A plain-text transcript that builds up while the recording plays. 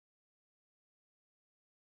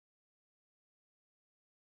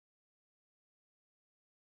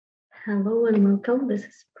Hello and welcome. This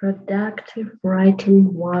is Productive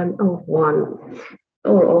Writing 101,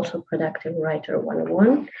 or also Productive Writer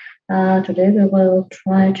 101. Today we will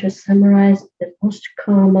try to summarize the most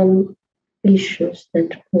common issues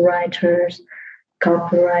that writers,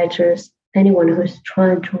 copywriters, anyone who's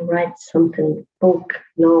trying to write something, book,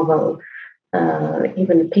 novel,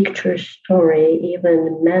 even a picture story,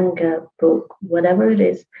 even manga book, whatever it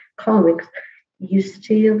is, comics, you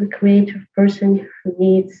still a creative person who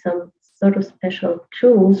needs some sort of special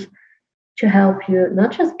tools to help you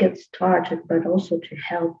not just get started, but also to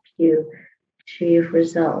help you achieve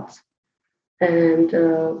results. And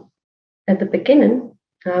at the beginning,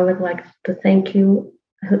 I would like to thank you,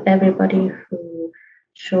 everybody who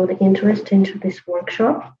showed interest into this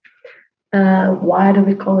workshop. Why do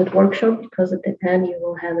we call it workshop? Because at the end you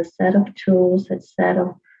will have a set of tools, a set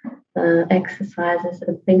of exercises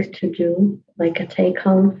and things to do, like a take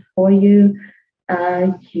home for you.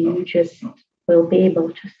 You just will be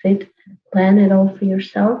able to sit, plan it all for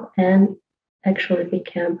yourself, and actually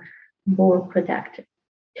become more productive.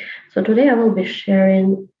 So today I will be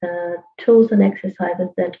sharing tools and exercises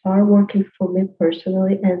that are working for me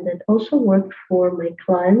personally and that also work for my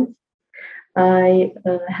clients. I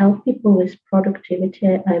help people with productivity.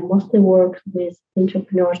 I mostly work with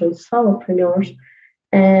entrepreneurs and solopreneurs,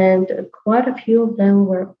 and quite a few of them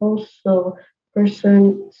were also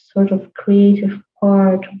person sort of creative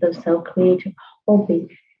part of themselves, creative hobby,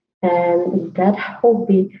 and that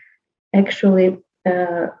hobby actually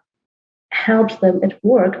helps them at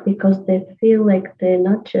work because they feel like they're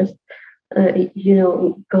not just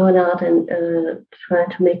going out and trying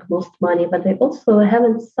to make most money, but they also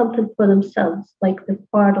having something for themselves, like the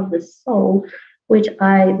part of the soul, which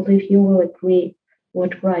I believe you will agree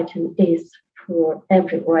what writing is for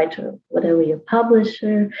every writer, whether you're published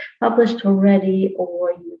already,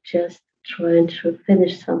 or you're just trying to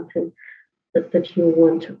finish something that you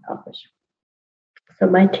want to publish. So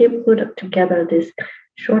my team put together this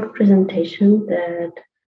short presentation that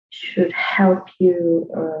should help you,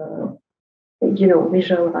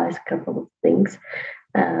 visualize a couple of things,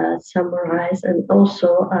 summarize, and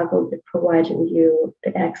also I will be providing you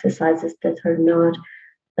the exercises that are not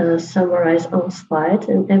summarized on slides.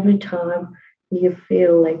 And every time you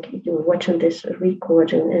feel like you're watching this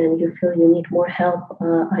recording and you feel you need more help,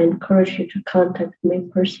 I encourage you to contact me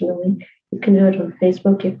personally. You can do it on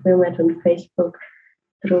Facebook if we met on Facebook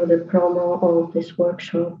through the promo of this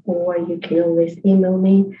workshop, or you can always email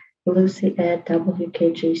me,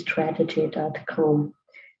 lucy@wkgstrategy.com.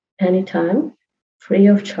 Anytime, free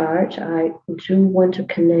of charge. I do want to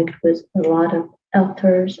connect with a lot of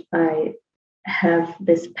authors. I have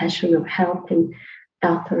this passion of helping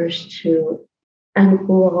authors to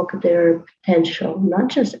unblock their potential, not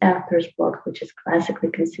just author's block, which is classically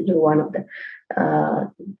considered one of the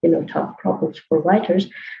top problems for writers,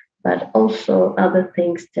 but also other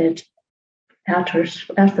things that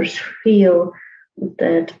authors feel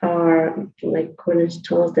that are like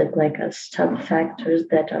cornerstones, that like sub factors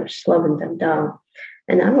that are slowing them down.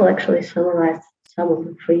 And I will actually summarize some of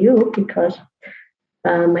them for you because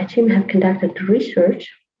my team have conducted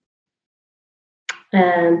research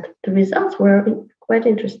and the results were quite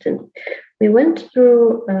interesting. We went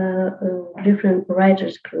through a different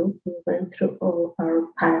writers group. We went through all our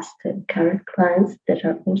past and current clients that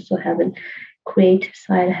are also having creative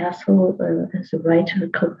side hustle as a writer,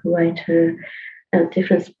 copywriter,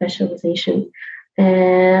 different specialization.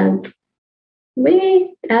 And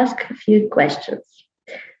we asked a few questions.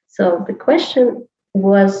 So the question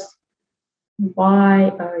was,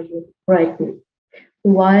 why are you writing?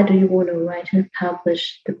 Why do you want to write and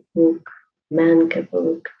publish the book, manga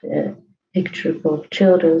book, the picture book,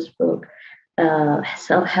 children's book,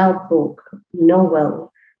 self-help book,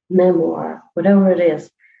 novel, memoir, whatever it is?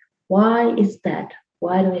 Why is that?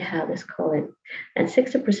 Why do we have this calling? And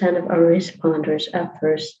 60% of our responders at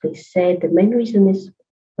first, they say the main reason is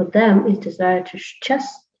for them is desire to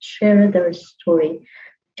just share their story,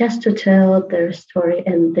 just to tell their story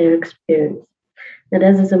and their experience. And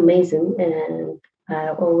that is amazing. And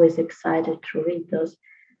I'm always excited to read those.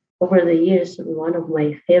 Over the years, one of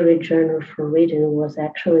my favorite genres for reading was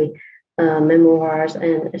actually memoirs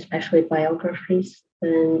and especially biographies.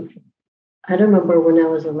 And I remember when I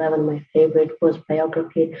was 11, my favorite was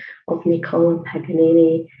biography of Niccolo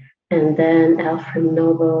Paganini and then Alfred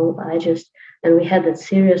Nobel. And we had that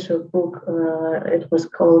series of book. It was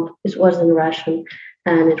in Russian,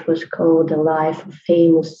 and it was called The Life of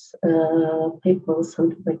Famous People,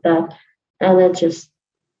 something like that. And it just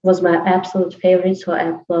was my absolute favorite. So I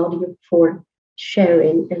applaud you for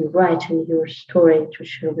sharing and writing your story to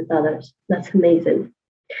share with others. That's amazing.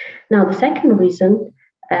 Now, the second reason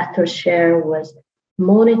authors share was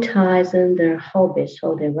monetizing their hobbies.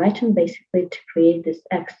 So they're writing basically to create this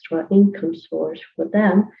extra income source for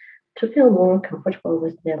them to feel more comfortable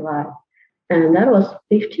with their life. And that was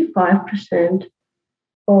 55%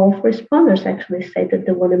 of responders actually say that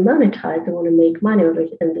they want to monetize, they want to make money of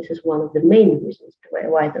it. And this is one of the main reasons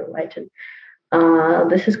why they're writing.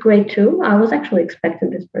 This is great too. I was actually expecting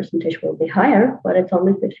this percentage will be higher, but it's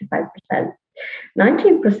only 55%.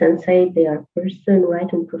 19% say they are pursuing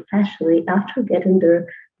writing professionally after getting their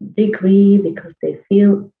degree because they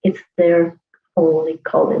feel it's their only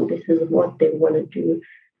calling. This is what they want to do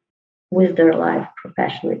with their life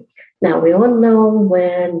professionally. Now, we all know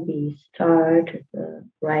when we start as a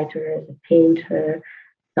writer, as a painter,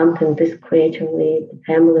 something this creatively, the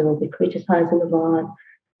family will be criticizing a lot,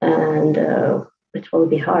 and it will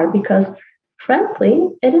be hard because, frankly,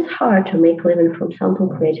 it is hard to make a living from something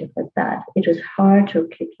creative like that. It is hard to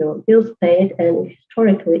keep your bills paid, and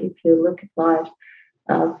historically, if you look at lives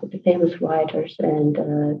of the famous writers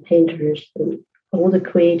and painters and all the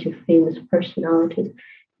creative, famous personalities,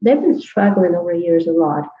 they've been struggling over years a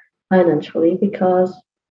lot financially because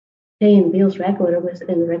paying bills regular with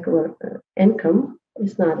irregular income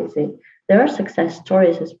is not easy. There are success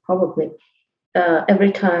stories, is probably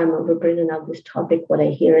every time we're bringing up this topic, what I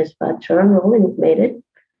hear is that Sharon Rowling made it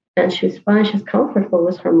and she's fine, she's comfortable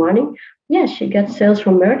with her money. Yeah, she gets sales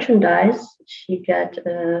from merchandise, she got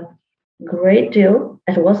a great deal.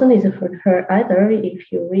 It wasn't easy for her either. If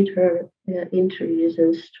you read her interviews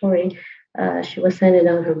and story, she was sending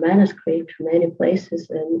out her manuscript to many places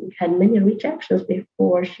and had many rejections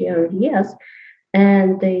before she heard yes.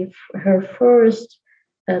 And their first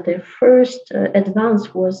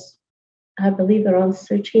advance was, I believe, around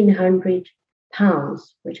 £1,300,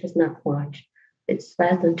 which is not much. It's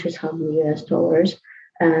less than 2,000 US dollars.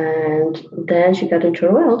 And then she got into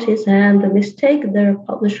royalties, and the mistake their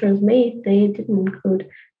publishers made, they didn't include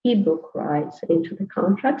ebook rights into the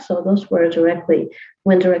contract. So those went directly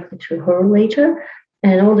to her later.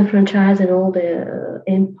 And all the franchise and all the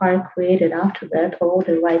empire created after that, all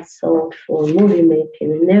the rights sold for movie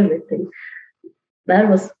making and everything. That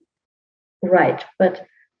was right. But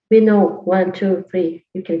we know 1, 2, 3,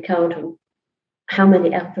 you can count on how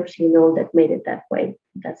many actors you know that made it that way,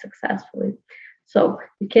 that successfully. So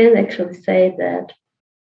you can actually say that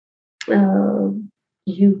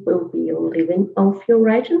you will be living off your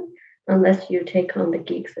writing unless you take on the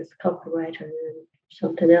gigs as a copywriter and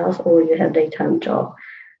something else, or you have daytime job.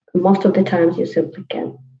 Most of the times you simply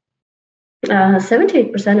can.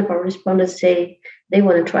 78% of our respondents say they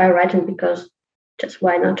want to try writing because just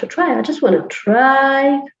why not to try? I just want to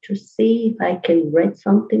try to see if I can write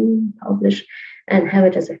something, publish, and have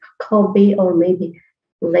it as a hobby or maybe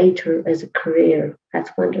later as a career.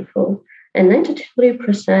 That's wonderful. And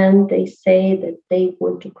 93% they say that they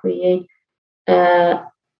want to create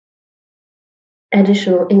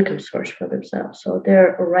additional income source for themselves. So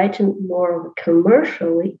they're writing more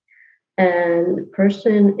commercially, and the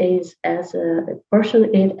person is as a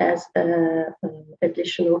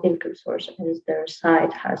additional income source as their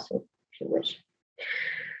side hustle, if you wish.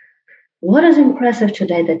 What is impressive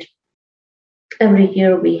today that every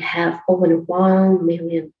year we have over 1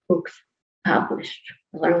 million books published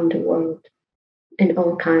around the world in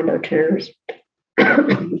all kinds of terms.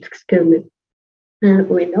 Excuse me. And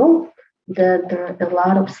we know that there are a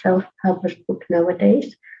lot of self-published books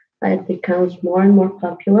nowadays. It becomes more and more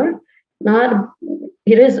popular.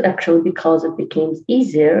 It is actually because it becomes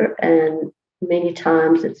easier and many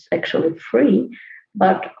times it's actually free,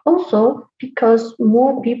 but also because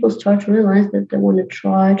more people start to realize that they want to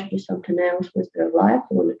try to do something else with their life,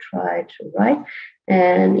 they want to try to write.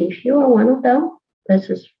 And if you are one of them,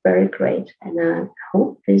 this is very great. And I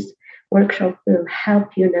hope this workshop will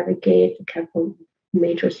help you navigate a couple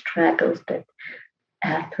major struggles that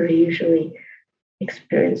actors usually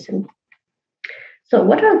experiencing. So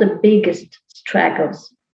what are the biggest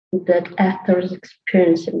struggles that actors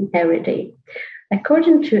experiencing every day?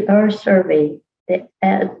 According to our survey,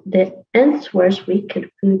 the answers we could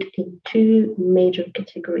put in 2 major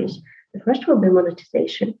categories. The first will be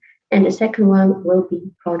monetization, and the second one will be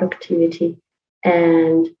productivity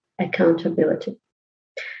and accountability.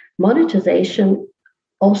 Monetization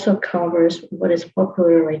also covers what is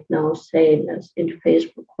popular right now, say as in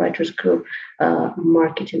Facebook writers group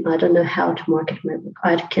marketing. I don't know how to market my book.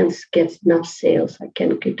 I can't get enough sales. I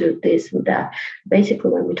can't do this and that.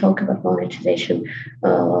 Basically, when we talk about monetization,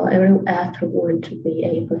 every author wants to be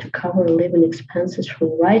able to cover living expenses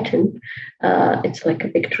from writing. It's like a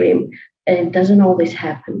big dream. And it doesn't always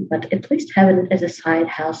happen, but at least having it as a side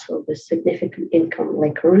hustle with significant income,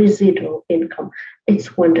 like residual income,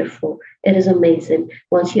 it's wonderful. It is amazing.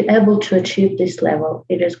 Once you're able to achieve this level,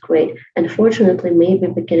 it is great. Unfortunately, many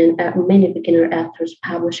beginner actors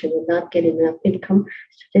publishing and not getting enough income.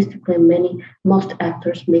 Statistically, most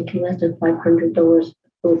actors making less than $500 a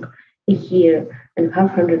book a year, and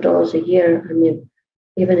 $500 a year. I mean,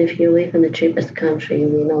 even if you live in the cheapest country,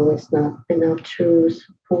 we know it's not enough to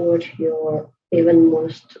support your even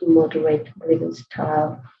most moderate living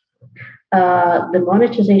style. The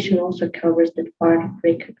monetization also covers that part of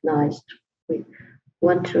recognized. We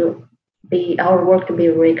want to be our work to be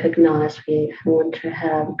recognized. We want to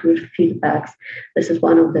have good feedbacks. This is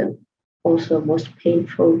one of the also most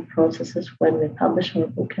painful processes when we publish our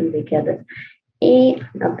book and we get it.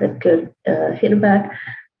 Not that good feedback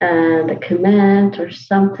and a comment or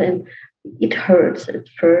something, it hurts at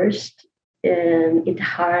first and it's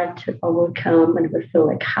hard to overcome. And we feel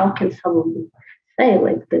like, how can someone say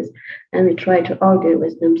like this? And we try to argue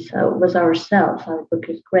with ourselves. Our book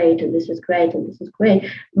is great, and this is great, and this is great.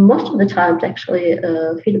 Most of the times, actually,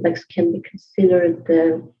 feedbacks can be considered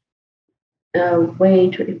the way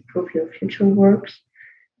to improve your future works.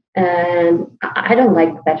 And I don't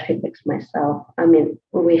like bad feedbacks myself. I mean,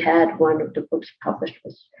 we had one of the books published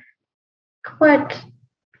with quite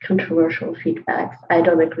controversial feedbacks. I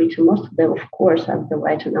don't agree to most of them. Of course, I'm the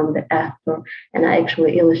writer and I'm the actor, and I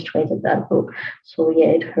actually illustrated that book. So yeah,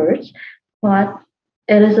 it hurts, but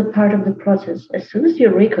it is a part of the process. As soon as you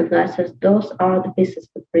recognize that those are the pieces,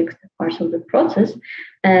 the bricks, the parts of the process,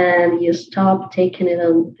 and you stop taking it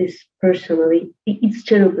on this personally, it's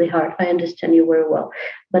terribly hard. I understand you very well,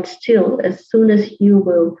 but still, as soon as you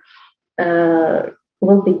will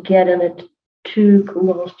be getting it too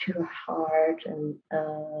close to your heart and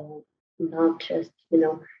not just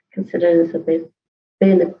consider this a bit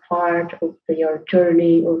being a part of your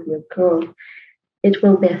journey of your growth, it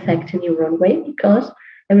will be affecting your own way because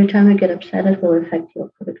every time you get upset, it will affect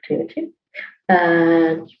your productivity.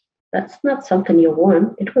 And that's not something you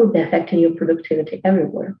want. It will be affecting your productivity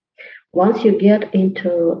everywhere. Once you get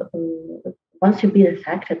into, once you've been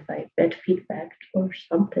affected by bad feedback or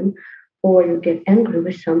something, or you get angry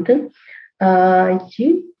with something,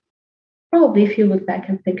 you probably, if you look back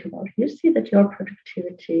and think about it, you see that your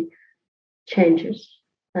productivity changes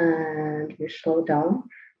and you slow down.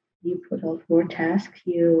 You put off more tasks,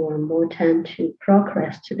 you are more tend to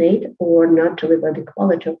procrastinate or not deliver the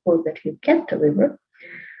quality of work that you can deliver.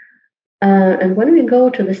 And when we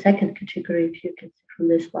go to the second category, if you can see from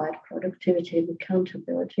this slide, productivity and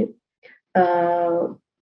accountability,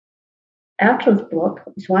 author's block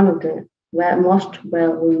is one of the most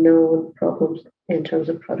well-known problems in terms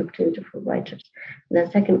of productivity for writers. And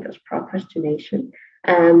then second is procrastination.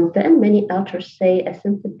 And then many authors say, I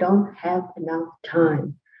simply don't have enough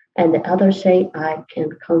time. And the others say, I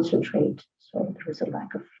can't concentrate. So there is a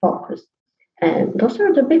lack of focus. And those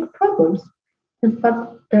are the big problems.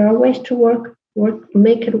 But there are ways to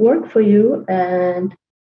make it work for you. And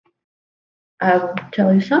I will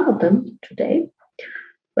tell you some of them today.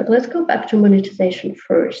 But let's go back to monetization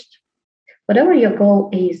first. Whatever your goal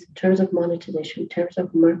is in terms of monetization, in terms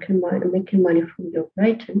of making money from your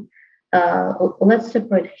writing, let's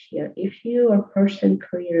separate it here. If you are pursuing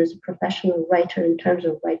career as a professional writer in terms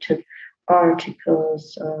of writing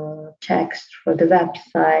articles, text for the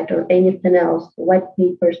website, or anything else, white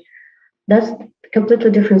papers, that's a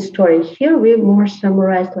completely different story. Here we more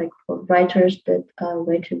summarize like for writers that are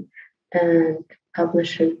writing and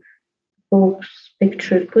publishing books,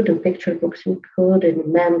 food and picture books included,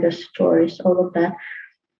 manga stories, all of that.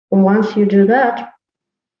 And once you do that,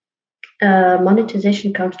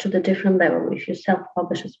 monetization comes to the different level if you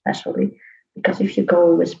self-publish, especially because if you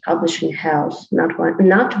go with publishing house, not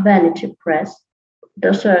vanity press,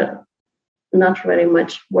 those are not very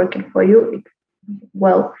much working for you.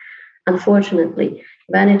 Well, unfortunately,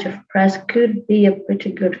 vanity press could be a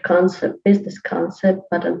pretty good business concept,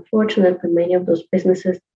 but unfortunately, many of those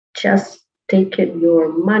businesses just take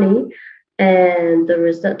your money, and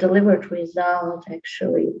the delivered result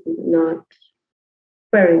actually not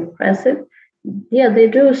very impressive. Yeah, they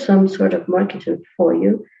do some sort of marketing for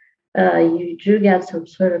you. You do get some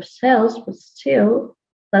sort of sales, but still,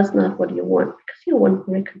 that's not what you want because you want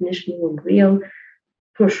recognition, you want real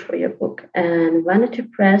push for your book. And Vanity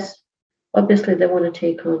Press, obviously, they want to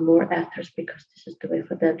take on more authors because this is the way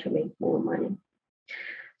for them to make more money.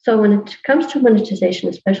 So when it comes to monetization,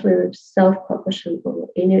 especially with self-publishing or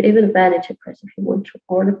even Vanity Press, if you want to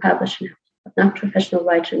order publishing, but not professional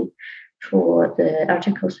writing for the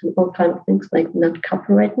articles and all kind of things like not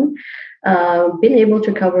copywriting, being able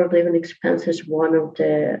to cover living expenses is one of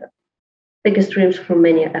the biggest dreams for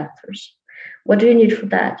many authors. What do you need for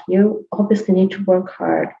that? You obviously need to work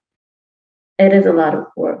hard. It is a lot of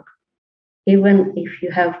work. Even if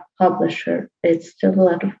you have publisher, it's still a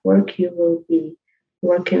lot of work. You will be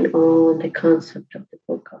working on the concept of the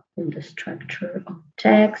book, on the structure of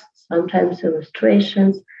text, sometimes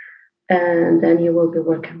illustrations, and then you will be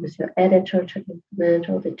working with your editor to implement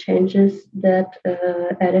all the changes that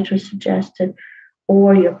editor suggested,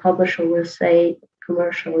 or your publisher will say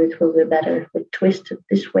commercially it will be better if we twist it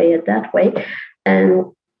this way or that way. And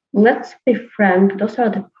let's be frank, those are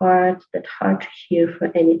the parts that are hard to hear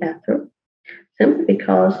for any author, simply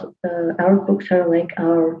because our books are like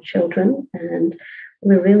our children, and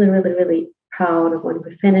we're really, really, really proud of when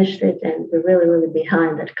we finished it, and we're really, really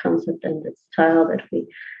behind that concept and that style that we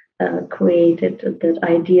created, that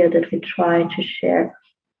idea that we try to share.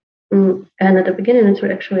 And at the beginning, it's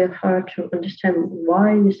actually hard to understand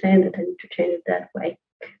why you're saying that I need to change it that way.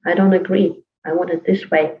 I don't agree. I want it this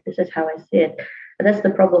way. This is how I see it. And that's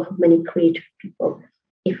the problem for many creative people.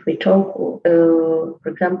 If we talk, for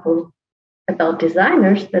example, about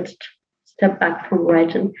designers, let's step back from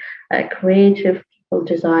writing. Creative people,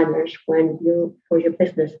 designers, when you, for your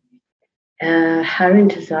business, hiring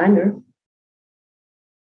designer,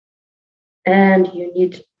 and you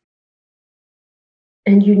need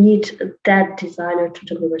that designer to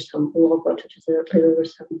deliver some logo, to deliver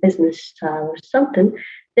some business style or something.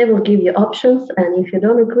 They will give you options, and if you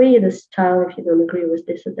don't agree with the style, if you don't agree with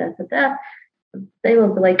this or that or that, they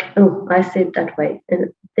will be like, oh, I see it that way.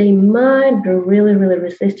 And they might be really, really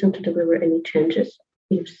resistant to deliver any changes.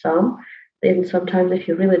 If some, then sometimes if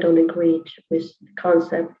you really don't agree with the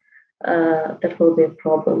concept, that will be a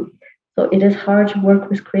problem. So it is hard to work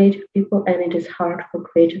with creative people, and it is hard for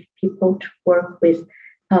creative people to work with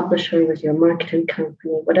publisher, with your marketing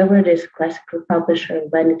company, whatever it is, classical publisher,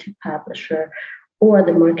 vanity publisher, or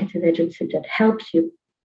the marketing agency that helps you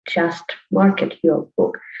just market your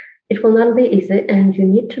book. It will not be easy, and you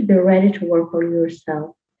need to be ready to work on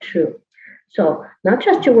yourself too. So not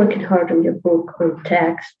just you're working hard on your book, on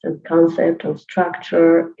text, on concept, on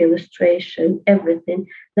structure, illustration, everything.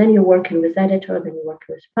 Then you're working with editor, then you're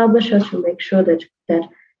working with publishers to make sure that that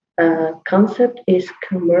concept is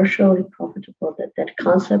commercially profitable, that that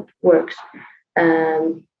concept works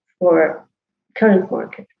for current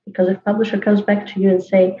market. Because if publisher comes back to you and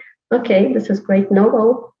say, okay, this is great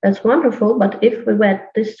novel, that's wonderful, but if we had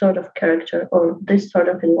this sort of character or this sort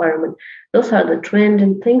of environment, those are the trend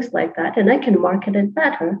and things like that, and I can market it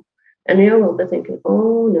better. And you will be thinking,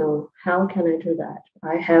 oh no, how can I do that?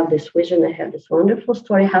 I have this vision, I have this wonderful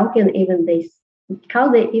story. How they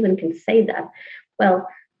even can say that? Well,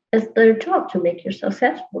 it's their job to make you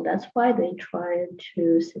successful. That's why they try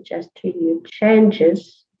to suggest to you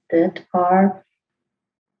changes that are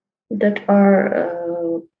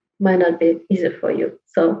might not be easy for you.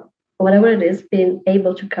 So whatever it is, being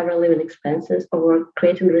able to cover living expenses or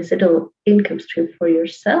creating residual income stream for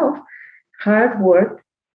yourself, hard work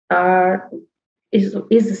is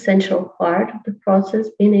essential part of the process.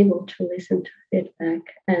 Being able to listen to feedback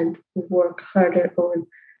and work harder on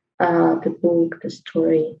the book, the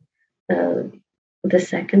story. The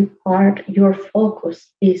second part, your focus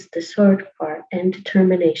is the third part, and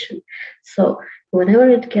determination. So whenever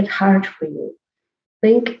it gets hard for you,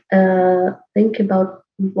 think about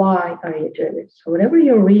why are you doing it. So whatever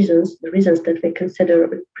your reasons, the reasons that we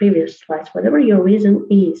considered in previous slides, whatever your reason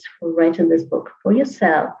is for writing this book for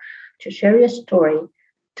yourself, to share your story,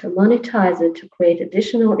 to monetize it, to create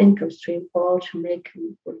additional income stream, or to make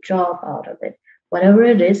a job out of it, whatever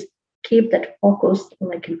it is, keep that focus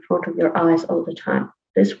like in front of your eyes all the time.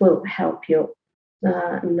 This will help you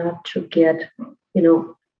not to get,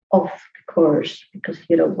 off the course because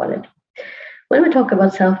you don't want it. When we talk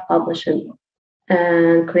about self-publishing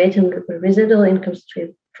and creating a residual income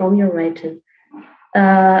stream from your writing,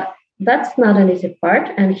 that's not an easy part.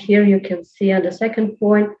 And here you can see on the second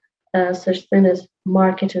point, such thing as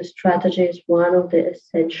marketing strategy is one of the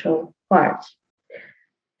essential parts.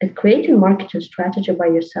 And creating marketing strategy by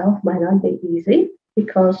yourself might not be easy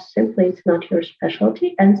because simply it's not your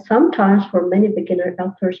specialty. And sometimes for many beginner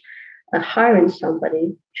authors, hiring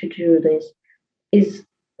somebody to do this is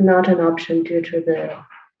not an option due to the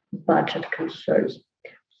budget concerns.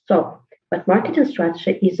 So, but marketing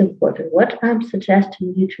strategy is important. What I'm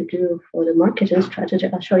suggesting you to do for the marketing strategy,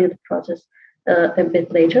 I'll show you the process a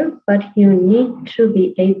bit later, but you need to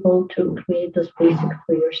be able to create those basics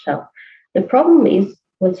for yourself. The problem is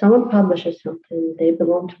when someone publishes something, they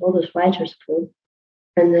belong to all those writers' school.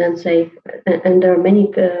 and then say, and there are many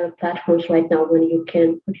platforms right now when you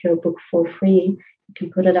can put your book for free. You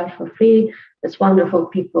can put it out for free. It's wonderful.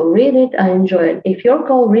 People read it. I enjoy it. If your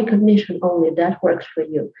goal recognition only, that works for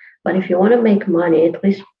you. But if you want to make money, at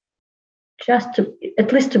least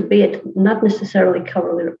to be it, not necessarily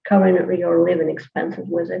covering your living expenses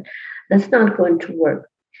with it, that's not going to work.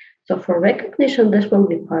 So for recognition, this will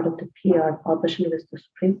be part of the PR publishing with the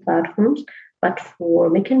free platforms. But for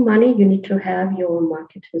making money, you need to have your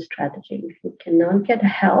marketing strategy. If you cannot get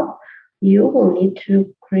help, you will need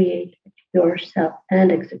to create it yourself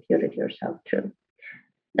and execute it yourself too.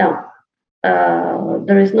 Now,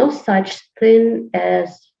 there is no such thing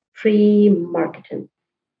as free marketing.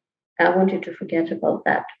 I want you to forget about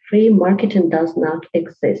that. Free marketing does not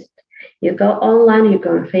exist. You go online, you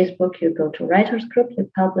go on Facebook, you go to writers group, you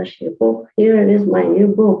publish your book. Here it is, my new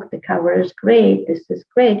book. The cover is great. This is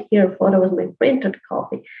great. Here, a photo was my printed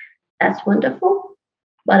copy. That's wonderful,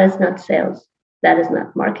 but it's not sales. That is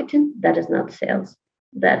not marketing. That is not sales.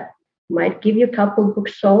 That might give you a couple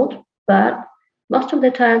books sold, but most of the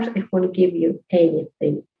times it won't give you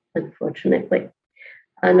anything, unfortunately.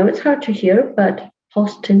 I know it's hard to hear, but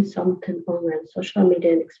posting something on social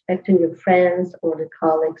media and expecting your friends or the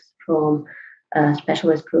colleagues from a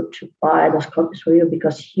specialist group to buy those copies for you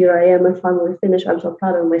because here I am, I finally finished, I'm so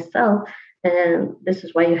proud of myself, and this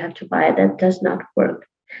is why you have to buy it. That does not work.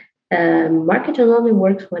 Marketing only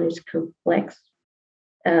works when it's complex.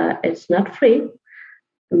 It's not free.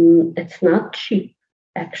 It's not cheap,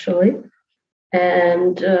 actually.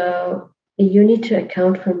 And you need to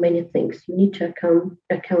account for many things. You need to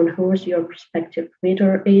account who your prospective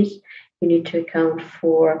reader is. You need to account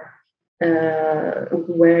for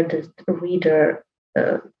where the reader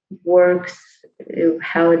works,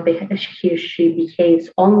 how he or she behaves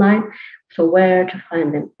online, so where to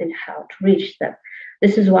find them and how to reach them.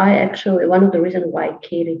 This is why actually one of the reasons why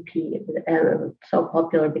KDP is so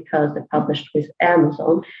popular, because they published with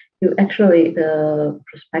Amazon. You actually, the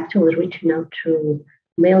prospective was reaching out to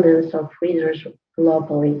millions of readers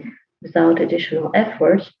globally without additional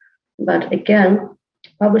efforts. But again,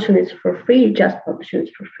 publishing is for free. Just publishing is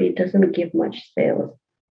for free. It doesn't give much sales.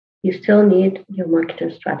 You still need your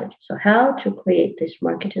marketing strategy. So how to create this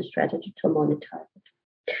marketing strategy to monetize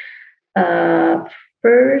it?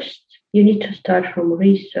 First, you need to start from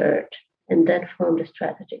research and then form the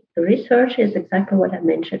strategy. The research is exactly what I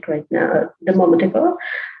mentioned right now, the moment ago.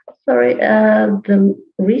 The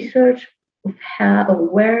research of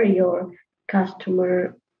where your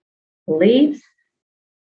customer lives,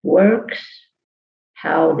 works,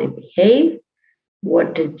 how they behave,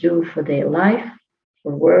 what they do for their life,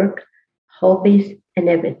 for work, hobbies, and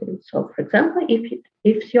everything. So, for example,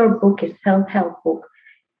 if your book is self-help book,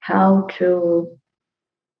 how to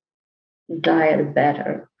diet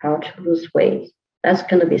better, how to lose weight, that's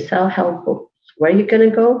going to be self-help book. Where you're going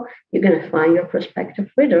to go, you're going to find your prospective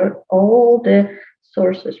reader, all the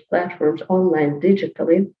sources, platforms, online,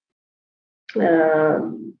 digitally,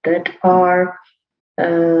 that are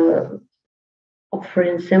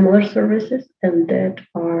offering similar services and that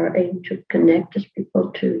are aimed to connect these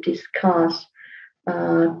people to discuss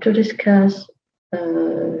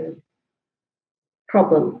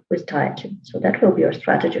problem with dieting. So that will be your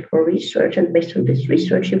strategy for research, and based on this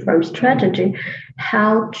research, you form strategy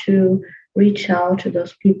how to reach out to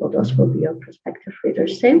those people. Those will be your prospective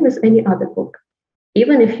readers. Same with any other book.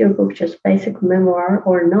 Even if your book just basic memoir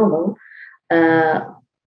or novel,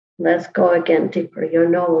 let's go again deeper. Your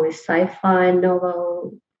novel is sci-fi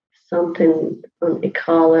novel, something on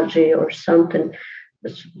ecology or something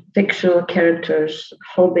with fictional characters,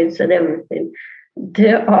 hobbits and everything.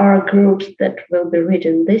 There are groups that will be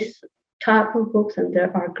reading this type of books, and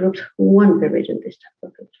there are groups who won't be reading this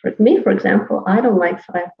type of books. For me, for example, I don't like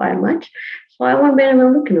sci-fi much, so I won't be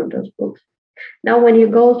even looking at those books. Now, when you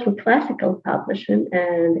go through classical publishing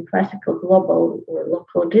and the classical global or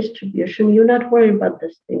local distribution, you're not worried about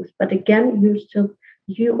these things. But again,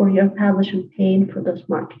 you or your publisher paying for those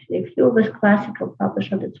marketing. If you're with classical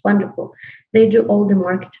publisher, that's wonderful. They do all the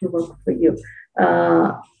marketing work for you,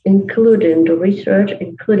 including the research,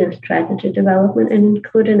 including strategy development, and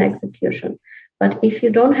including execution. But if you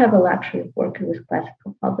don't have a luxury of working with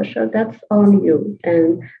classical publisher, that's on you.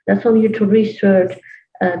 And that's on you to research,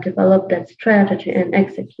 develop that strategy and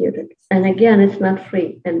execute it. And again, it's not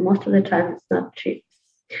free. And most of the time, it's not cheap.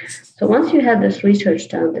 So once you have this research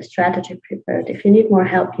done, the strategy prepared, if you need more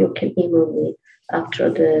help, you can email me after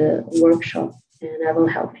the workshop and I will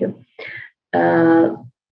help you.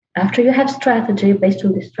 After you have strategy, based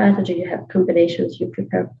on the strategy, you have combinations, you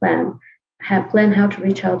prepare plan how to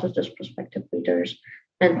reach out to those prospective readers,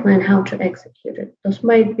 and plan how to execute it. Those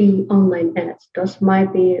might be online ads, those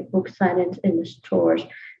might be book signings in the stores,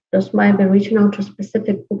 those might be reaching out to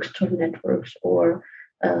specific bookstore networks or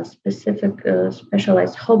specific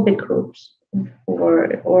specialized hobby groups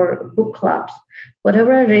or book clubs.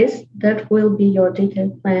 Whatever it is, that will be your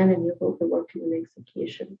detailed plan and you will be working on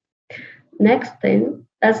execution. Next thing,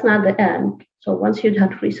 that's not the end. So once you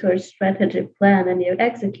have research strategy plan and you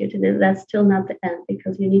executed it, that's still not the end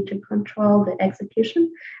because you need to control the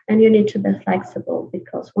execution and you need to be flexible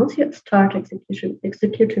because once you start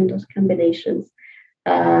executing those combinations,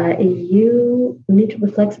 you need to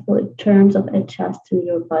be flexible in terms of adjusting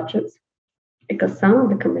your budgets because some of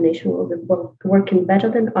the combination will be working better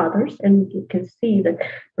than others. And you can see that,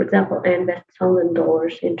 for example, I invest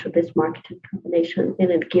 $1,000 into this marketing combination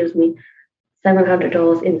and it gives me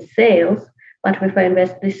 $700 in sales. But if I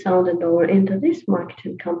invest this $1,000 into this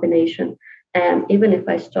marketing combination, and even if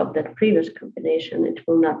I stop that previous combination, it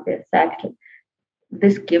will not be effective.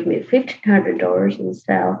 This gives me $1,500 in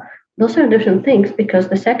sale. Those are different things because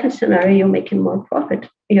the second scenario, you're making more profit.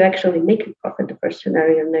 You're actually making profit. The first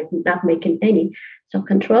scenario, you're not making any. So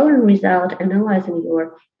controlling result, analyzing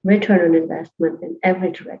your return on investment in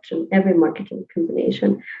every direction, every marketing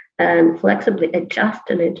combination, and flexibly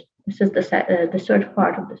adjusting it. This is the third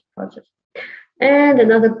part of this process. And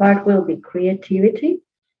another part will be creativity.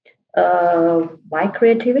 Why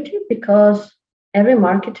creativity? Because every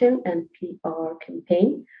marketing and PR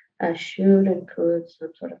campaign should include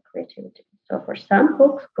some sort of creativity. So for some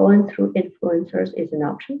books, going through influencers is an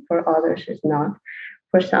option. For others, is not.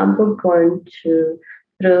 For some books, going through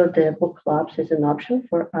the book clubs is an option.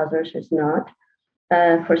 For others, is not.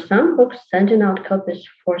 For some books, sending out copies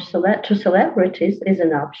to celebrities is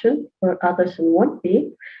an option. For others, it won't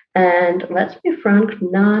be. And let's be frank,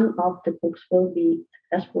 none of the books will be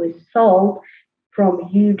successfully sold from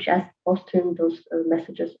you just posting those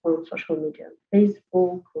messages on social media,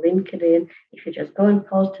 Facebook, LinkedIn. If you just go and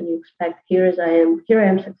post and you expect, here I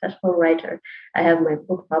am, successful writer. I have my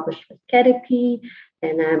book published with KDP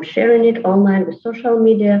and I'm sharing it online with social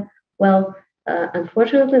media. Well,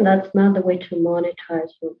 unfortunately, that's not the way to monetize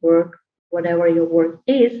your work, whatever your work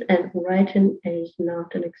is, and writing is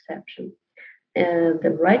not an exception.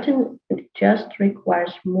 The writing just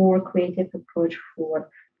requires more creative approach for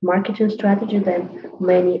marketing strategy than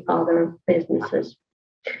many other businesses.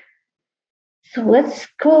 So let's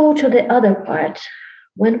go to the other part.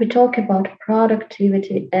 When we talk about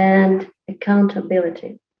productivity and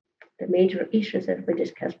accountability, the major issues that we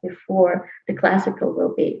discussed before, the classical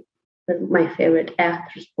will be my favorite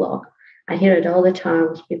author's block. I hear it all the time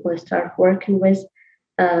as people I start working with.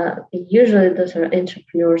 Usually those are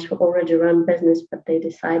entrepreneurs who already run business, but they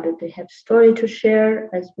decide that they have story to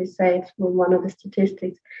share, as we say, it's one of the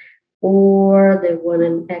statistics, or they want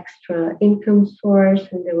an extra income source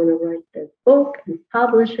and they want to write their book and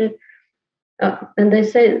publish it. And they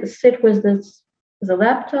say, sit with the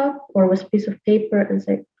laptop or with a piece of paper and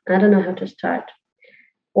say, I don't know how to start.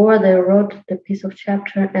 Or they wrote the piece of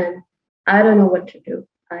chapter and I don't know what to do.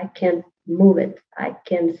 I can't move it. I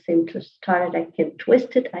can't seem to start it. I can't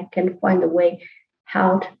twist it. I can't find a way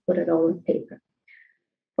how to put it all on paper.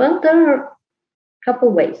 Well, there are a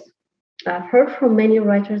couple ways. I've heard from many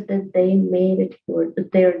writers that they made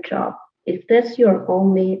it their job. If that's your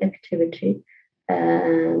only activity,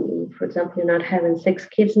 and for example, you're not having 6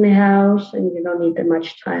 kids in the house and you don't need that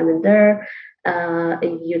much time in there,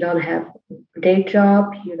 you don't have a day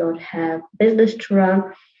job, you don't have business to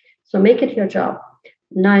run, so make it your job.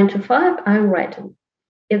 9 to 5, I'm writing.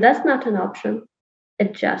 If that's not an option,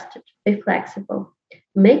 adjust it, be flexible.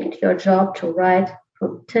 Make it your job to write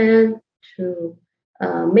from 10 to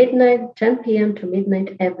midnight, 10 p.m. to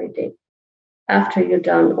midnight every day. After you've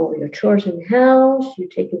done all your chores in the house, you're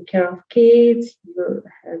taking care of kids, you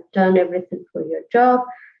have done everything for your job,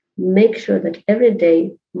 make sure that every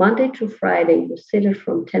day, Monday to Friday, you sit it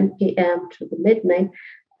from 10 p.m. to the midnight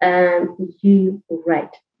and you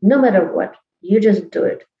write. No matter what, you just do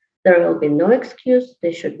it. There will be no excuse.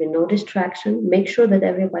 There should be no distraction. Make sure that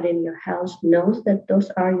everybody in your house knows that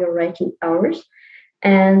those are your writing hours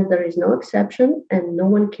and there is no exception and no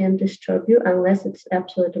one can disturb you unless it's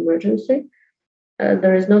absolute emergency.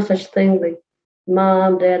 There is no such thing like,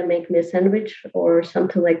 Mom, Dad, make me a sandwich or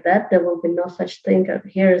something like that. There will be no such thing.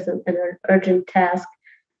 Here is an urgent task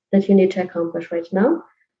that you need to accomplish right now.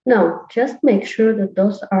 No, just make sure that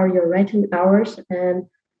those are your writing hours. And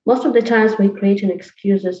most of the times we create an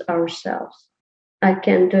excuses ourselves. I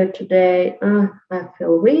can't do it today. I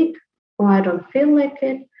feel weak, or I don't feel like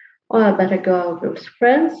it, or I better go out with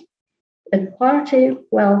friends and party.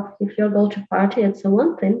 Well, if your goal to party, it's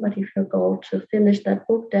one thing, but if your goal to finish that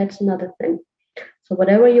book, that's another thing. So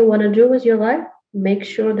whatever you want to do with your life, make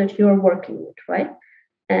sure that you are working it, right?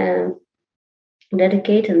 And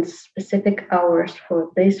dedicating specific hours for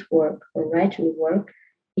this work, for writing work,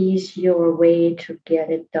 is your way to get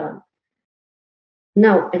it done.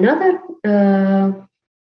 Now, another,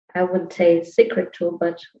 I would say, secret tool,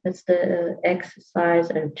 but it's the exercise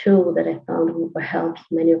and tool that I found helps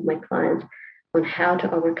many of my clients on how to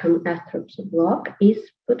overcome arthrop's block is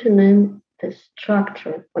putting in the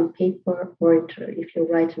structure on paper or if you're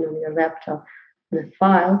writing on your laptop on a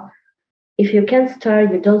file. If you can't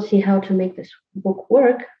start, you don't see how to make this book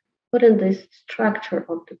work, put in this structure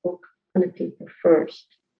of the book on a paper first.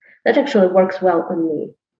 That actually works well on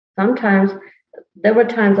me. Sometimes there were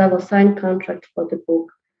times I will sign contract for the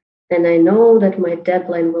book and I know that my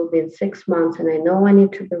deadline will be in 6 months and I know I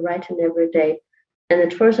need to be writing every day. And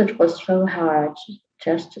at first it was so hard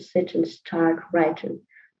just to sit and start writing.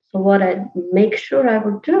 So what I make sure I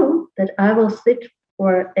will do that I will sit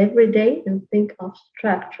for every day and think of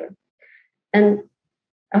structure. And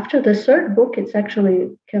after the third book, it's actually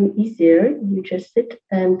become easier. You just sit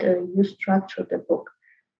and you structure the book.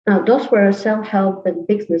 Now, those were self-help and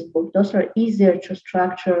business books. Those are easier to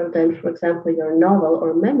structure than, for example, your novel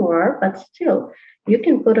or memoir, but still, you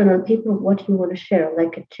can put on paper what you want to share,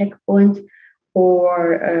 like a checkpoint,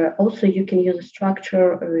 or also you can use a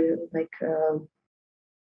structure like a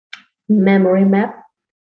memory map,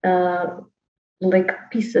 like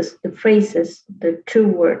pieces, the phrases, the 2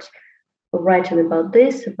 words, writing about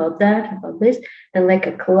this, about that, about this, and like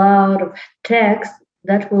a cloud of text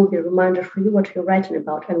that will be a reminder for you what you're writing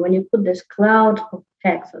about. And when you put this cloud of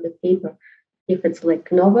text on the paper, if it's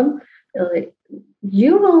like novel,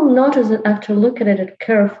 you will notice that after looking at it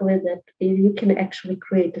carefully that you can actually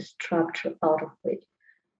create a structure out of it.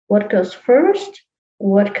 What goes first,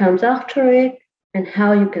 what comes after it, and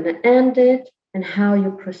how you're going to end it, and how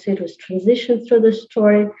you proceed with transition through the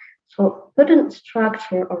story. So putting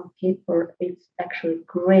structure on paper is actually the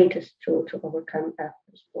greatest tool to overcome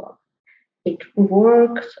author's block. It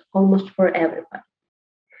works almost for everybody.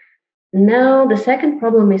 Now, the second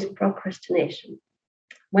problem is procrastination.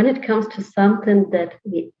 When it comes to something that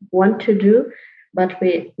we want to do, but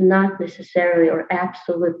we not necessarily or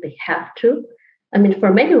absolutely have to. I mean,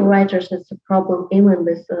 for many writers, it's a problem even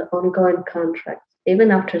with ongoing contracts.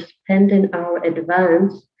 Even after spending our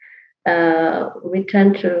advance, we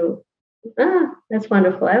tend to, that's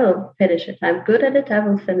wonderful, I will finish it. I'm good at it, I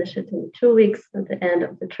will finish it in 2 weeks at the end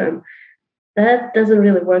of the term. That doesn't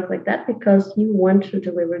really work like that because you want to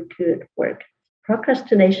deliver good work.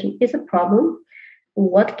 Procrastination is a problem.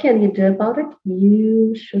 What can you do about it?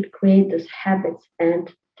 You should create these habits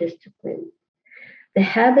and discipline. The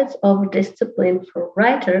habits of discipline for a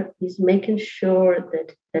writer is making sure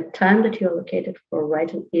that the time that you allocated for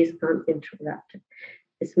writing is uninterrupted.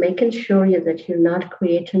 It's making sure that you're not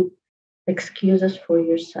creating excuses for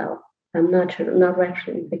yourself. I'm not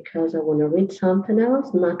writing because I want to read something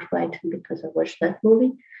else, not writing because I watched that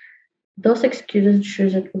movie. Those excuses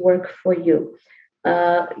shouldn't work for you.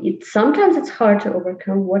 Sometimes it's hard to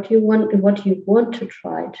overcome. What you want to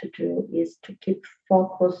try to do is to keep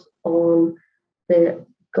focus on the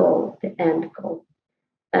goal, the end goal.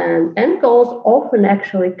 And end goals often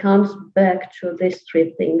actually comes back to these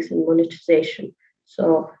 3 things in monetization.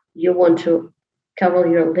 So you want to cover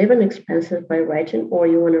your living expenses by writing, or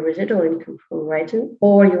you want a residual income from writing,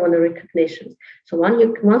 or you want a recognition. So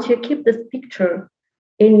once you keep this picture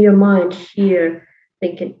in your mind here,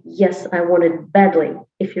 thinking, yes, I want it badly.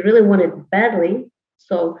 If you really want it badly,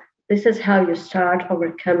 so this is how you start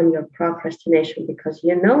overcoming your procrastination, because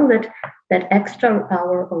you know that extra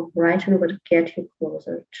hour of writing will get you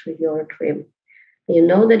closer to your dream. You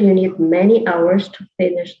know that you need many hours to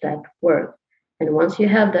finish that work. And once you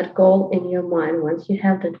have that goal in your mind, once you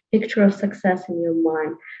have that picture of success in your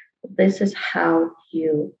mind, this is how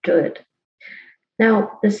you do it.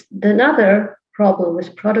 Now, another problem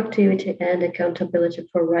with productivity and accountability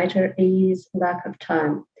for a writer is lack of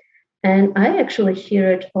time. And I actually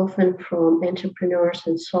hear it often from entrepreneurs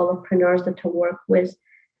and solopreneurs that I work with.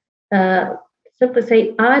 Simply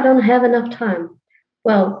say, I don't have enough time.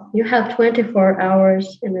 Well, you have 24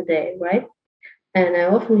 hours in a day, right? And I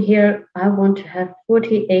often hear, I want to have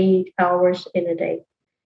 48 hours in a day.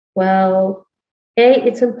 Well, A,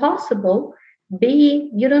 it's impossible. B,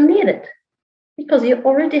 you don't need it because you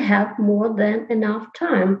already have more than enough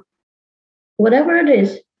time. Whatever it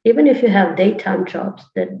is, even if you have daytime jobs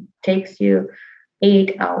that takes you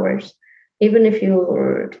 8 hours, even if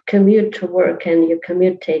you commute to work and your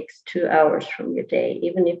commute takes 2 hours from your day,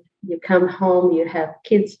 even if you come home, you have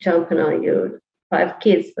kids jumping on you 5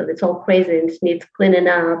 kids, so it's all crazy and it needs cleaning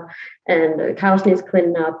up, and the house needs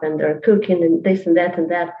cleaning up, and they're cooking and this and that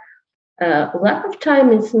and that. Lack of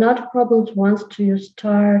time is not a problem once you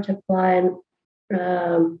start applying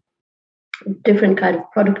different kind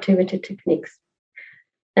of productivity techniques.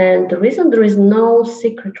 And the reason there is no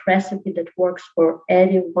secret recipe that works for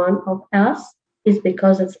any one of us is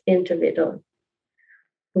because it's individual.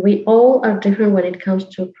 We all are different when it comes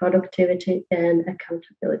to productivity and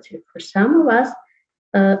accountability. For some of us,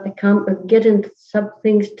 getting some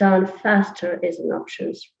things done faster is an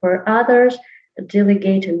option. For others,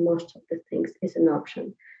 delegating most of the things is an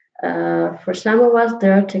option. For some of us,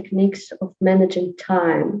 there are techniques of managing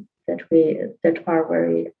time that are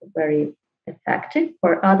very, very effective.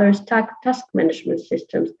 For others, task management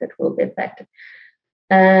systems that will be effective.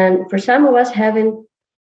 And for some of us, having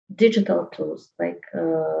digital tools like,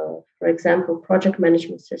 for example, project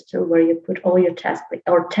management system where you put all your tasks,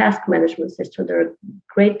 or task management system. There's a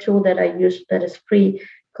great tool that I use that is free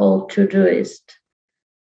called Todoist.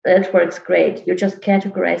 That works great. You just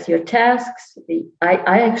categorize your tasks.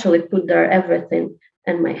 I actually put there everything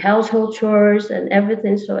and my household chores and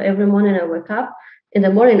everything. So every morning I wake up. In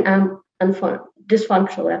the morning, I'm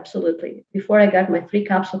dysfunctional, absolutely. Before I got my 3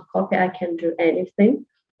 cups of coffee, I can do anything.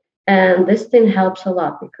 And this thing helps a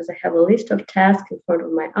lot because I have a list of tasks in front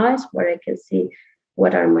of my eyes where I can see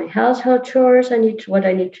what are my household chores what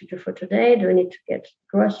I need to do for today. Do I need to get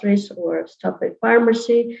groceries or stop at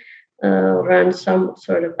pharmacy, run some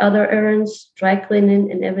sort of other errands, dry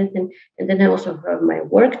cleaning and everything. And then I also have my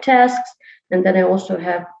work tasks. And then I also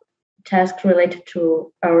have tasks related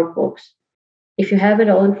to our books. If you have it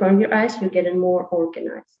all in front of your eyes, you're getting more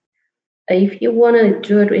organized. If you want to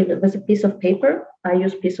do it with a piece of paper, I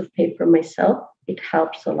use piece of paper myself. It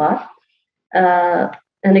helps a lot.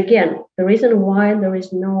 And again, the reason why there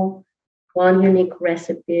is no one unique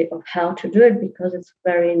recipe of how to do it, because it's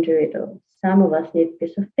very individual. Some of us need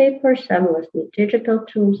piece of paper, some of us need digital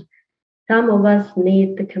tools, some of us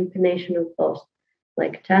need the combination of both,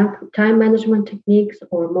 like time management techniques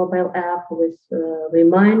or mobile app with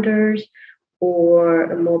reminders, or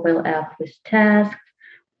a mobile app with tasks,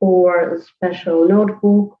 or a special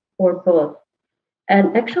notebook, or both.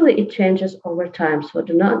 And actually, it changes over time. So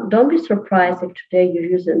don't be surprised if today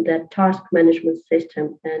you're using that task management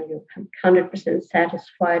system and you're 100%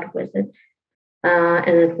 satisfied with it,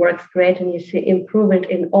 and it works great, and you see improvement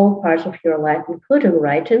in all parts of your life, including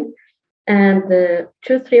writing. And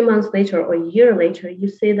 2-3 months later or a year later, you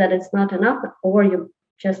see that it's not enough, or you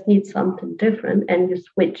just need something different, and you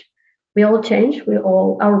switch. We all change.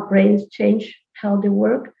 Our brains change how they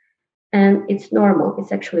work. And it's normal.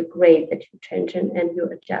 It's actually great that you're changing and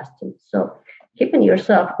you're adjusting. So keeping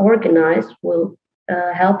yourself organized will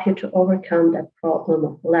help you to overcome that problem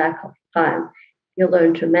of lack of time. You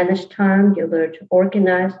learn to manage time. You learn to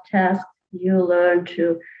organize tasks. You learn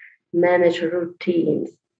to manage routines.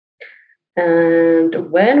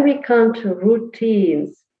 And when we come to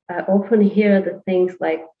routines, I often hear the things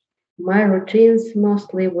like, my routines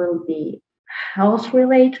mostly will be house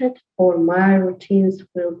related, or my routines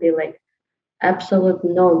will be like absolute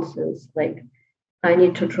nonsense. Like, I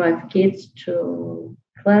need to drive kids to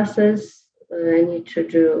classes. I need to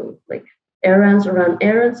do like run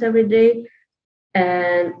errands every day.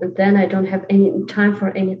 And then I don't have any time for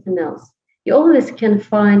anything else. You always can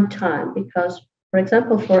find time because, for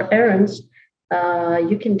example, for errands,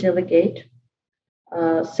 you can delegate,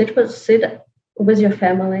 sit with your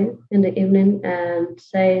family in the evening and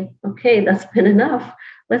say, okay, that's been enough.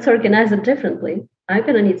 Let's organize it differently. I'm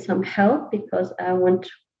going to need some help because I want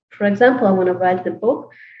to write the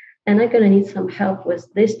book, and I'm going to need some help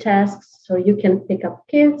with these tasks. So you can pick up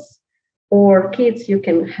kids, or kids, you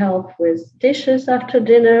can help with dishes after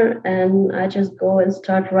dinner, and I just go and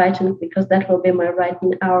start writing because that will be my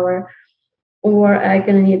writing hour. Or I'm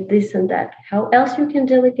going to need this and that. How else you can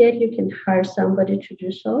delegate? You can hire somebody to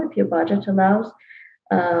do so if your budget allows.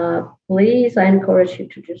 Please, I encourage you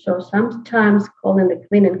to do so. Sometimes calling the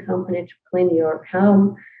cleaning company to clean your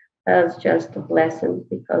home is just a blessing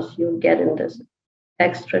because you get in this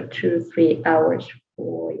extra 2-3 hours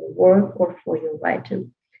for your work or for your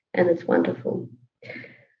writing, and it's wonderful.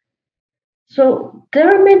 So there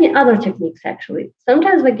are many other techniques, actually.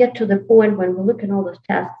 Sometimes we get to the point when we look at all those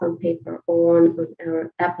tasks on paper or on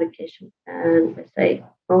our application, and we say,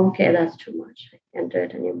 okay, that's too much. I can't do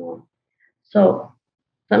it anymore. So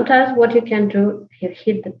sometimes what you can do, you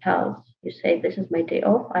hit the pause. You say, this is my day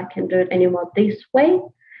off. I can't do it anymore this way.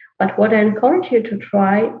 But what I encourage you to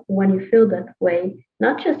try when you feel that way,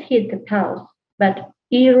 not just hit the pause, but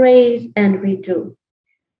erase and redo.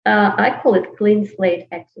 I call it clean slate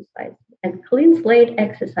exercise. And clean slate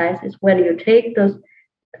exercise is when you take those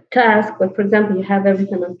tasks, like for example, you have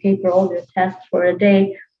everything on paper, all your tasks for a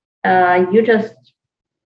day, you just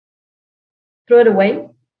throw it away.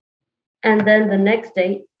 And then the next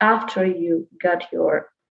day, after you got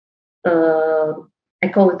your, uh, I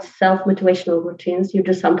call it self-motivational routines, you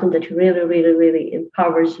do something that really, really, really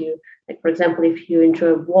empowers you. Like, for example, if you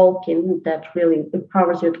enjoy walking, that really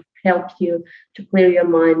empowers you, to help you to clear your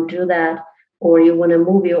mind, do that. Or you want a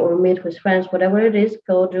movie or meet with friends, whatever it is,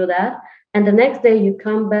 go do that. And the next day you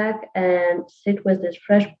come back and sit with this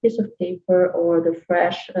fresh piece of paper or the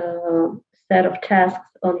fresh set of tasks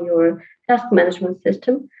on your task management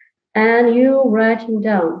system, and you write them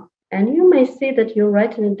down. And you may see that you're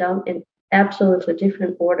writing it down in absolutely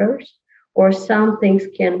different orders, or some things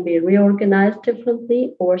can be reorganized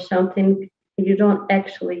differently, or something you don't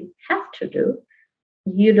actually have to do.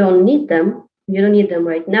 You don't need them. You don't need them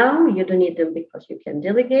right now. You don't need them because you can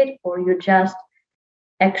delegate, or you just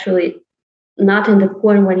actually not in the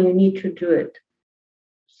point when you need to do it.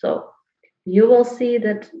 So you will see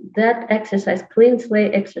that that exercise, clean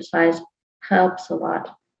slate exercise, helps a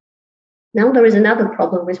lot. Now there is another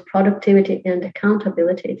problem with productivity and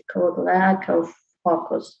accountability. It's called lack of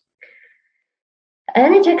focus.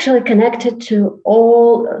 And it's actually connected to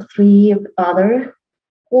all three other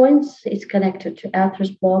points. It's connected to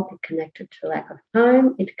author's block, it's connected to lack of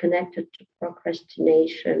time, it's connected to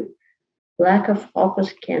procrastination. Lack of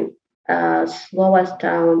focus can slow us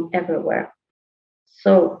down everywhere.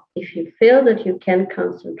 So if you feel that you can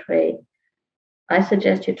concentrate, I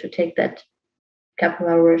suggest you to take that couple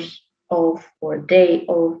hours off or day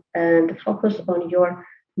off and focus on your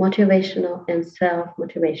motivational and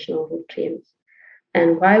self-motivational routines.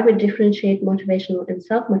 And why we differentiate motivational and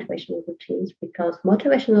self-motivational routines? Because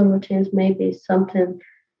motivational routines may be something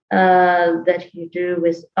that you do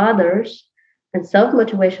with others, and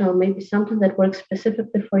self-motivational may be something that works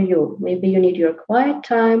specifically for you. Maybe you need your quiet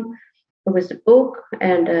time with a book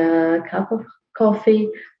and a cup of coffee,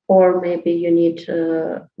 or maybe you need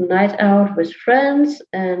a night out with friends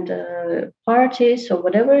and a party. So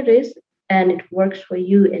whatever it is, and it works for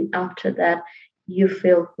you, and after that, you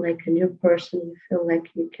feel like a new person. You feel like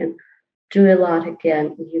you can do a lot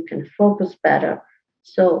again. You can focus better.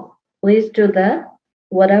 So please do that.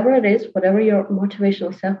 Whatever it is, whatever your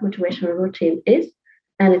motivational, self-motivational routine is,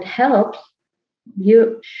 and it helps,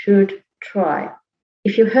 you should try.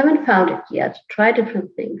 If you haven't found it yet, try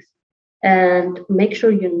different things and make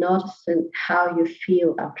sure you're noticing how you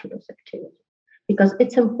feel after those activities, because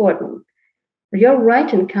it's important. Your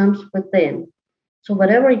writing comes within. So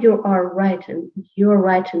whatever you are writing, you're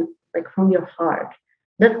writing like from your heart.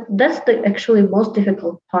 That's the actually most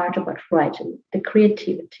difficult part about writing, the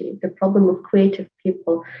creativity. The problem of creative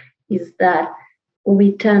people is that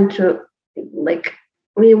we tend to like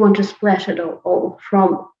we want to splash it all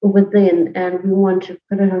from within, and we want to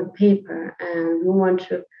put it on paper, and we want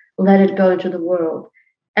to let it go into the world.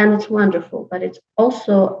 And it's wonderful, but it's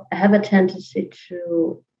also have a tendency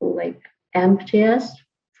to like empty us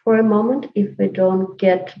for a moment if we don't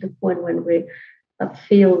get to the point when we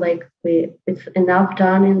feel like we it's enough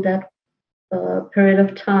done in that period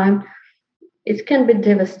of time. It can be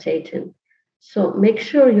devastating. So make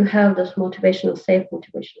sure you have those motivational, safe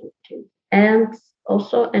motivational routines. And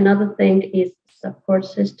also another thing is support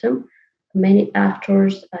system. Many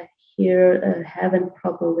actors I hear having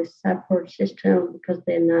problem with support system because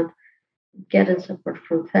they're not getting support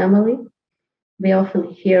from family. We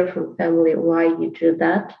often hear from family why you do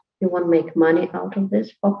that. You want to make money out of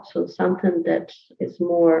this, focus on something that is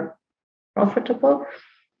more profitable.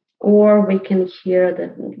 Or we can hear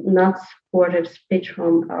the not supportive speech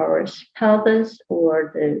from our spouses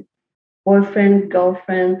or the boyfriend,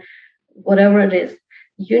 girlfriend, whatever it is.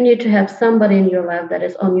 You need to have somebody in your life that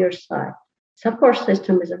is on your side. Support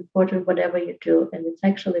system is important, whatever you do, and it's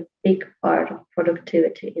actually a big part of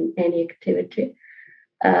productivity in any activity.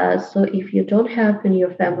 So if you don't have in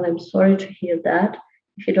your family, I'm sorry to hear that.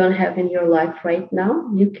 If you don't have in your life right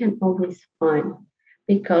now, you can always find,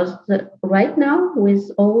 because right now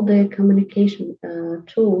with all the communication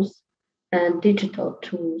tools and digital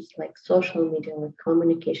tools like social media, like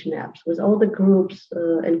communication apps, with all the groups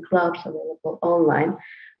and clubs available online,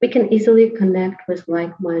 we can easily connect with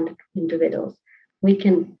like-minded individuals. We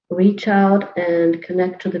can reach out and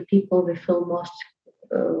connect to the people we feel most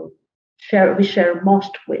uh, share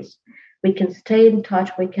most with. We can stay in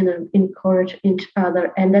touch. We can encourage each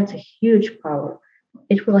other, and that's a huge power.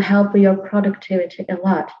 It will help your productivity a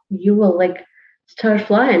lot. You will like start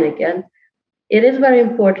flying again. It is very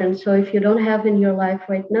important. So if you don't have in your life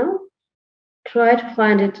right now, try to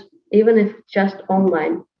find it, even if just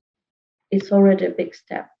online. It's already a big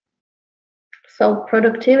step. So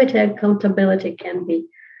productivity and accountability can be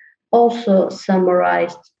also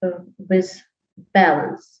summarized with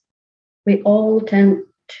balance. We all tend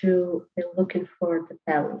to be looking for the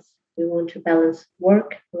balance. We want to balance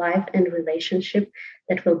work, life, and relationship.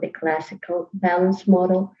 That will be classical balance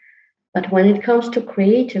model. But when it comes to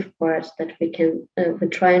creative parts that we're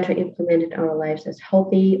trying to implement in our lives as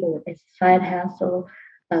hobby or as side hustle,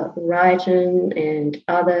 writing and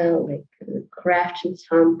other like crafting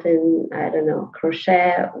something, I don't know,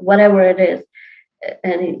 crochet, whatever it is,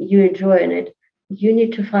 and you enjoying it, you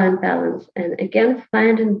need to find balance. And again,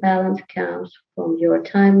 finding balance comes from your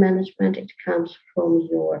time management. It comes from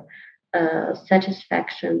your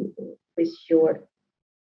satisfaction with your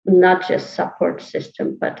not just support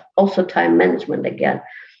system, but also time management again.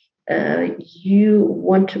 You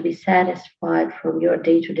want to be satisfied from your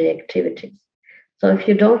day-to-day activities. So if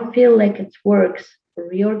you don't feel like it works,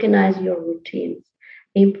 reorganize your routines,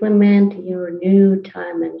 implement your new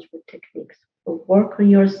time management techniques, work on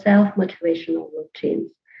your self-motivational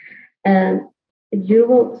routines. And you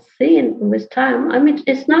will see with time, I mean,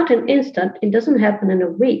 it's not an instant, it doesn't happen in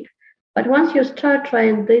a week. But once you start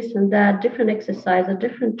trying this and that, different exercises,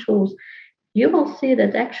 different tools, you will see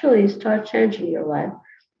that actually start changing your life.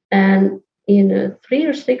 And in 3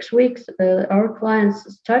 or 6 weeks, our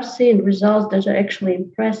clients start seeing results that are actually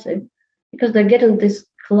impressive because they're getting this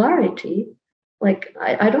clarity. Like,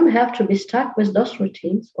 I don't have to be stuck with those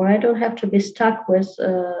routines, or I don't have to be stuck with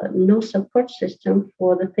no support system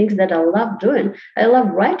for the things that I love doing. I love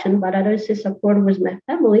writing, but I don't see support with my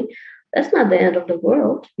family. That's not the end of the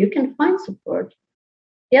world. You can find support.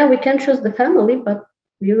 Yeah, we can choose the family, but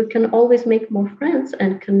you can always make more friends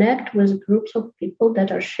and connect with groups of people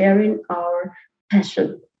that are sharing our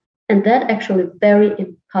passion. And that actually very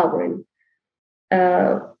empowering.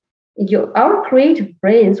 Uh, our creative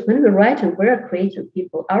brains, when we write and we're creative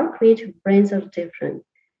people, our creative brains are different.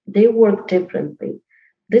 They work differently.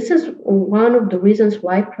 This is one of the reasons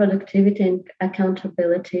why productivity and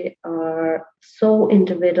accountability are so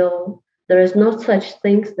individual. There is no such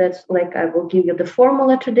things that's like I will give you the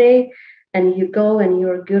formula today, and you go and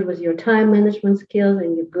you're good with your time management skills,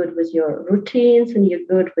 and you're good with your routines, and you're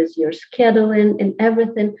good with your scheduling and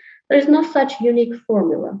everything. There is no such unique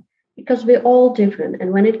formula because we're all different.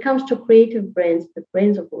 And when it comes to creative brains, the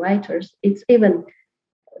brains of writers, it's even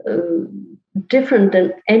uh, different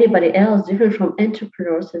than anybody else, different from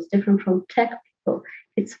entrepreneurs, it's different from tech people.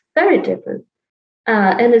 It's very different.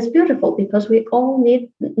 And it's beautiful because we all need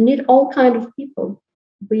all kind of people.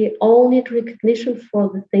 We all need recognition for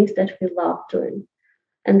the things that we love doing.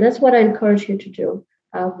 And that's what I encourage you to do.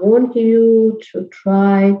 I want you to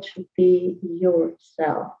try to be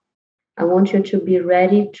yourself. I want you to be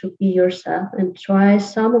ready to be yourself and try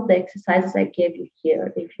some of the exercises I gave you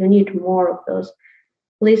here. If you need more of those,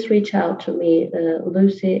 please reach out to me,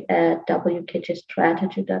 Lucy at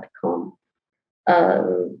wktstrategy.com. Uh,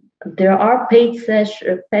 there are paid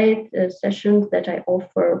sessions that I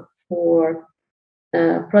offer for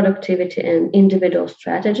productivity and individual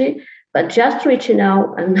strategy. But just reaching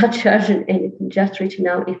out, I'm not charging anything, just reaching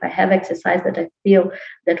out. If I have exercise that I feel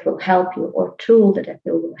that will help you or tool that I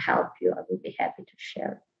feel will help you, I will be happy to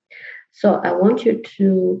share. So I want you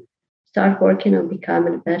to start working on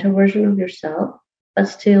becoming a better version of yourself, but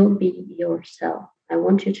still be yourself. I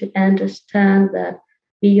want you to understand that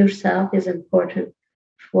be yourself is important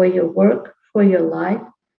for your work, for your life,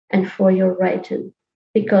 and for your writing.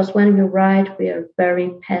 Because when we write, we are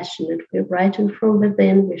very passionate. We're writing from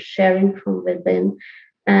within, we're sharing from within.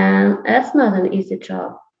 And that's not an easy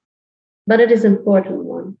job, but it is an important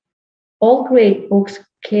one. All great books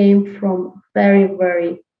came from very,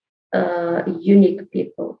 very unique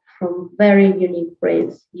people, from very unique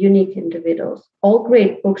brains, unique individuals. All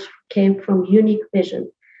great books came from unique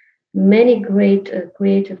vision. Many great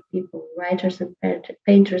creative people, writers and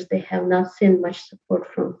painters, they have not seen much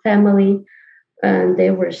support from family, and they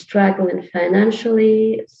were struggling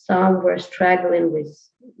financially. Some were struggling with,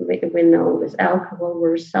 we know, with alcohol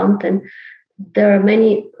or something. There are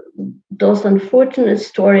many those unfortunate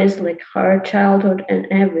stories like hard childhood and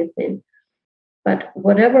everything. But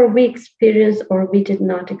whatever we experience or we did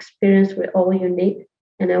not experience, we're all unique.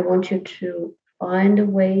 And I want you to find a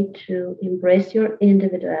way to embrace your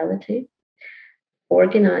individuality,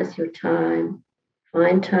 organize your time,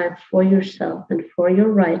 find time for yourself and for your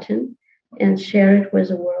writing, and share it with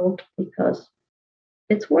the world because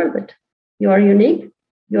it's worth it. You are unique,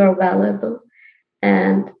 you are valuable,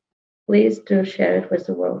 and please do share it with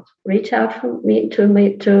the world. Reach out from me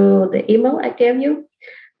to the email I gave you,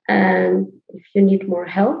 and if you need more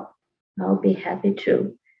help, I'll be happy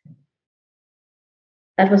to.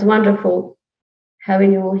 That was wonderful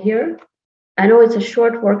having you all here. I know it's a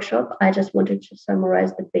short workshop. I just wanted to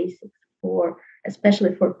summarize the basics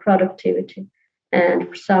especially for productivity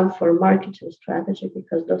and some for marketing strategy,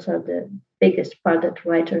 because those are the biggest part that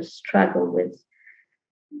writers struggle with.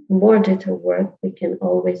 More detailed work we can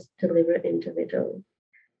always deliver individually.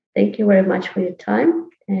 Thank you very much for your time,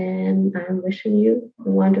 and I'm wishing you a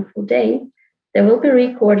wonderful day. There will be a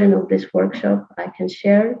recording of this workshop I can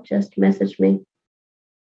share. Just message me.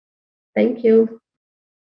 Thank you.